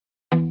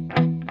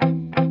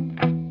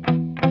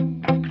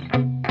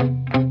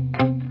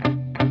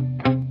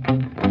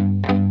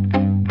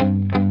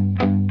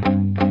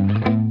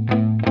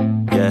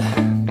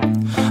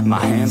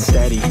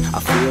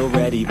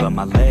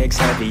music's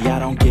heavy, I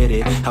don't get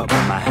it. How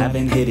come I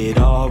haven't hit it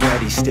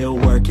already? Still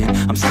working,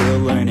 I'm still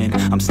learning,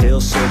 I'm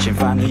still searching,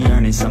 finally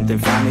earning something,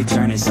 finally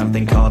turning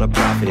something called a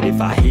profit.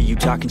 If I hear you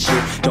talking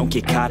shit, don't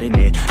get caught in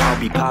it. I'll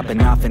be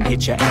popping off and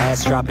hit your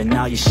ass, dropping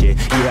all your shit.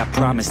 Yeah, I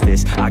promise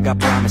this, I got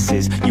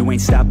promises. You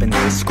ain't stopping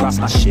this, cross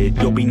my shit,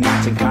 you'll be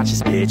knocked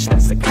unconscious, bitch.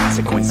 That's the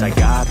consequence, I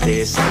got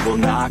this, I will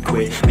not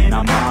quit. Man,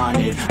 I'm on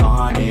it,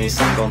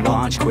 honest. I'm gon'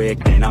 launch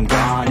quick, then I'm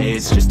gone.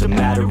 It's just a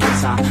matter of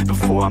time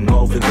before I'm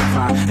over the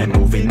climb and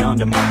moving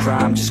under my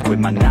prime. Just quit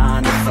my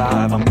 9 to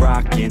 5, I'm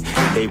rocking,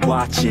 and they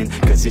watching,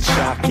 cause it's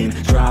shocking.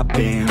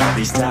 Dropping all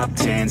these top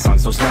 10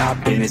 songs, no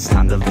stopping. It's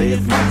time to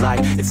live my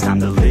life, it's time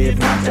to live,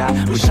 not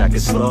die. Wish I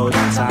could slow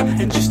down time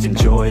and just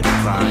enjoy the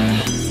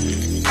climb.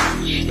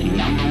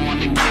 And I'm the one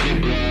to get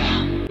it, bro.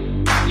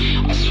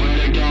 I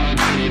swear to God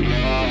I get it,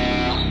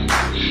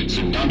 bro.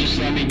 So don't just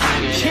let me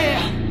get it.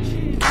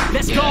 Yeah,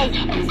 let's go.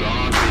 I'm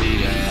gonna get it,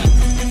 yeah.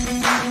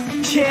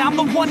 Yeah, I'm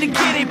the one to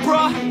get it,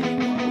 bruh.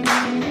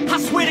 I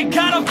swear to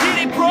God I'll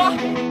get it, bruh.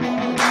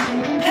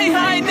 Hey,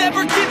 I ain't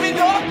never giving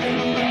up.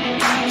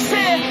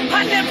 Said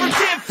I never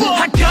give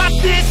up. I got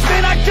this,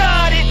 man, I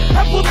got it.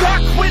 I will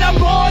not quit,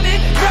 I'm on it.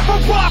 Never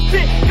rock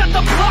it. Got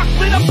the block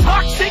lit, I'm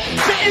toxic.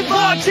 Spitting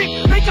logic,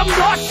 make them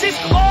nauseous.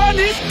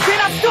 Honest, can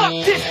I stop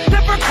this?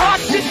 Never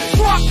cautious,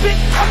 drop it.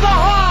 I'm the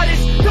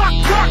hardest. Knock,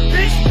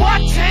 bitch,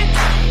 watch it.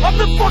 I'm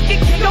the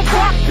fucking king of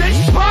rock, bitch.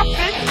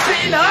 Poppin',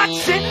 spitting hot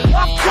shit.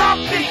 I'm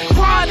dropping,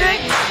 chronic.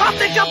 I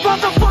think I'm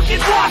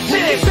motherfucking lost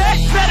it.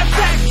 Facts, matter of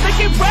fact,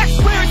 making racks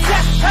where it's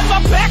at. Have my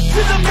back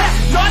to the mat,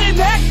 not an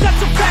act,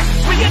 that's a fact.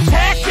 We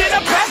attack in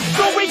a pack,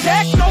 no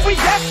react, no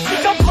react.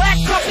 Think I'm black,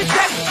 off his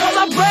back. While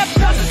I rap,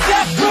 does a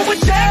step, throw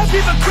it down,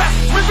 give a crap.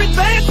 We're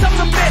advanced, I'm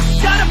the man.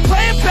 Gotta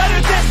play it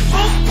better than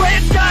most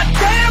players.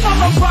 Goddamn, I'm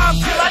a rhyme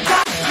till I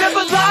die.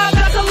 Never lie,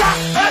 that's a lie.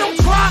 I don't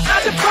try, I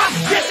defy.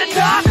 Yes and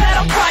not, that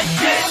I'm right,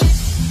 yeah.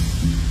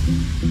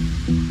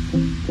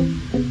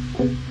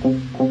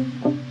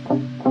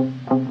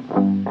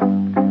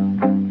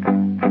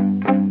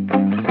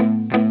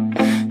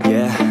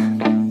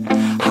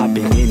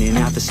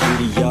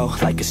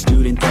 Like a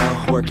student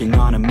though, working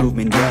on a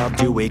movement, yeah, I'll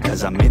do it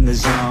cause I'm in the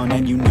zone.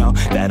 And you know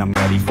that I'm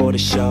ready for the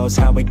shows.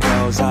 How it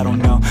goes, I don't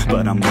know,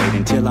 but I'm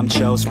waiting till I'm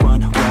chose.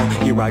 Run, roll,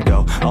 here I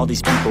go. All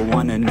these people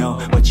wanna know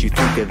what you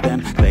think of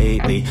them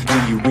lately. Do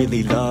you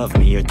really love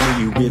me or do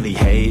you really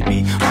hate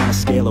me? On a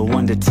scale of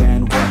 1 to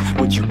 10,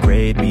 what would you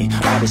grade me?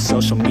 All this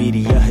social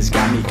media has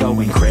got me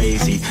going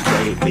crazy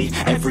lately.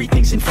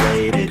 Everything's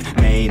inflated,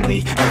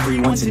 mainly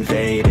everyone's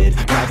invaded.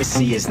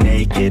 Privacy is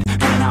naked,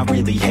 man, I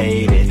really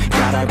hate it.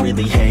 God, I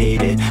really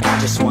hate it. I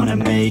just wanna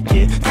make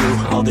it through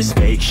all this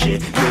fake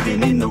shit.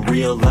 Living in the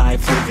real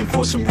life, living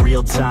for some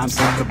real times.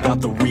 Talk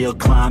about the real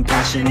climb,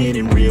 passionate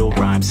in real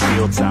rhymes.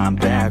 Steal time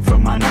back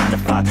from my 9 to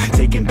 5,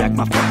 taking back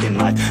my fucking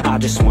life. I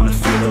just wanna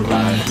feel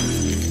alive.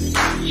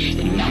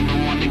 And I'm the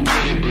one to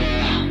get it, bro.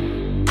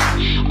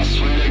 I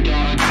swear to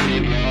God I get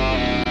it,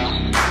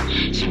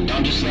 bro. So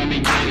don't just let me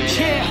get it.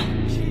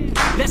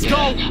 Yeah, let's go.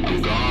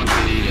 I'm gonna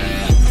get it,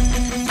 yeah.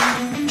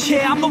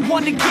 Yeah, I'm the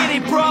one to get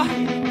it, bruh.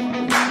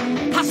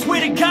 I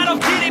swear to God I'll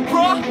get it,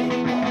 bruh.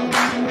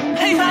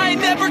 Hey, I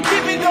ain't never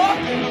giving up.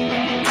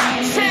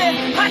 Said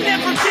I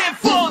never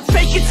give up.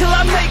 Fake it till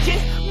I make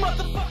it.